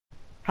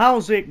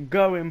How's it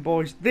going,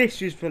 boys?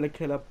 This is Villa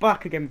Killer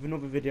back again with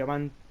another video,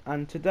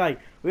 and today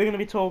we're going to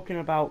be talking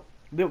about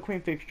the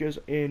upcoming fixtures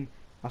in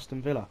Aston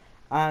Villa.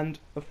 And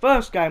the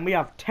first game we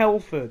have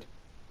Telford,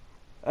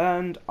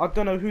 and I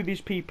don't know who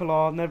these people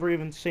are. I've never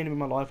even seen them in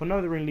my life. I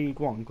know they're in League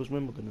One because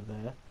Wimbledon are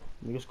there.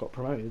 We just got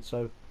promoted,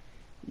 so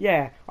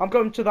yeah, I'm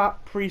going to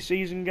that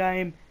pre-season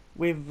game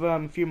with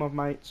a few of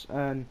my mates,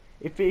 and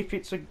if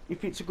it's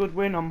a good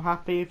win, I'm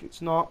happy. If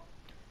it's not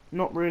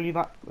really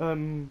that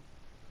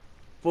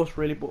fuss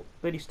really, but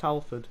it is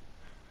Telford.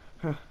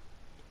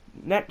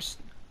 Next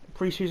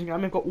pre-season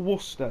game we've got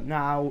Worcester.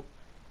 Now,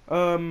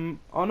 I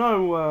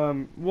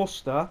know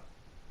Worcester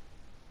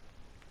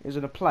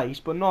isn't a place,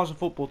 but not as a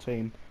football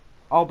team.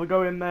 I'll be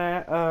going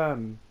there.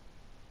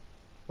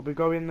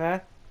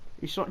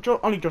 It's not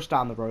only just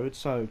down the road,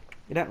 so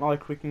it ain't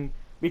like we can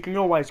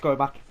always go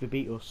back if they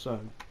beat us. So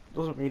it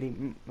doesn't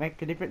really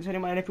make a difference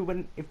anyway. And if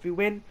we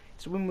win,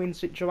 it's a win-win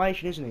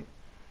situation, isn't it?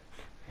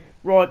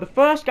 Right, the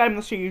first game of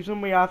the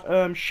season we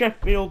have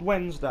Sheffield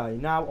Wednesday.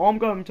 Now I'm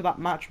going to that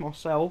match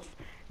myself.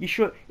 You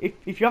should, if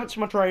you haven't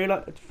seen my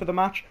trailer for the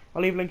match,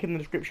 I'll leave a link in the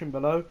description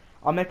below.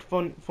 I make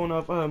fun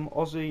of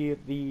Ozzy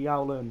the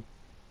Owl and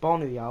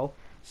Barney the Owl.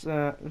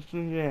 So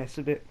yeah, it's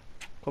a bit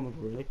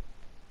comical really.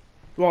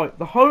 Right,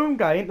 the home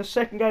game, the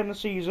second game of the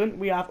season,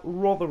 we have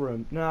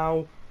Rotherham.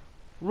 Now,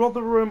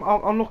 Rotherham,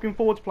 I'm looking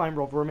forward to playing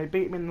Rotherham. They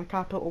beat me in the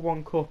Capital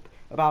One Cup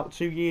about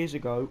 2 years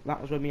ago.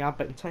 That was when we had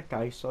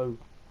Benteke, so.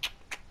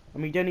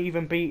 And we didn't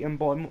even beat him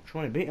by much. We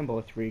only beat him by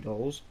 3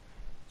 goals.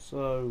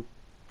 So,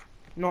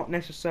 not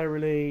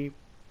necessarily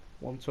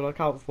one to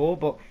look out for.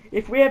 But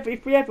if we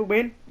ever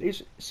win,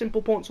 it's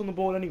simple points on the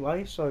board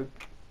anyway. So,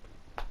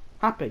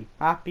 happy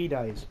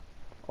days.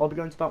 I'll be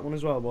going to that one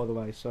as well, by the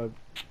way. So,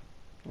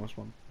 nice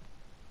one.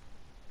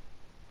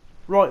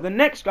 Right, the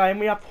next game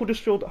we have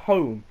Huddersfield at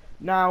home.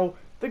 Now,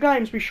 the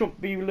games we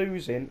shouldn't be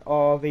losing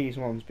are these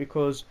ones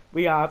because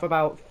we have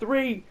about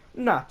 2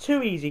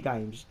 easy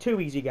games. 2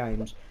 easy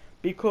games.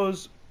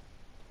 Because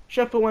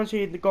Sheffield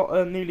Wednesday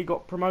nearly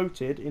got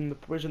promoted in the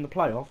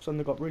playoffs, and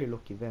they got really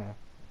lucky there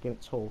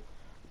against Hull.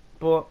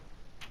 But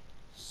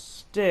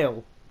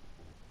still,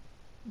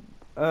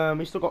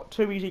 we still got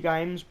 2 easy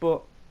games.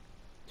 But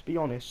to be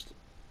honest,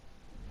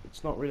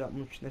 it's not really that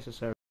much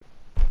necessary.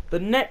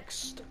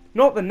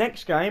 Not the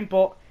next game,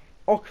 but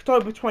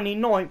October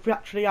 29th, we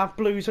actually have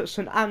Blues at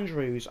St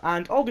Andrews,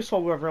 and I'll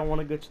decide whether I want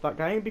to go to that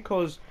game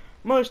because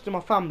most of my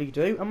family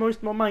do, and most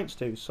of my mates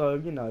do. So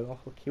you know,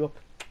 I'll hook you up.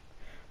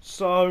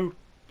 So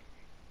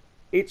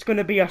it's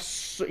gonna be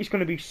so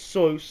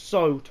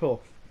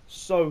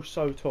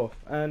tough,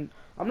 and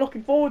I'm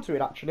looking forward to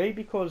it actually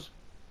because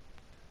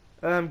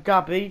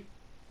Gabby,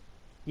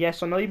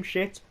 yes I know him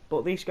shit,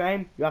 but this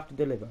game you have to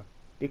deliver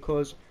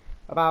because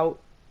about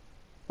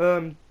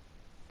 3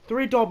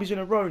 derbies in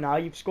a row now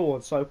you've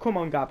scored. So come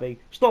on Gabby,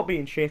 stop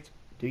being shit,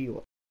 do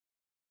you?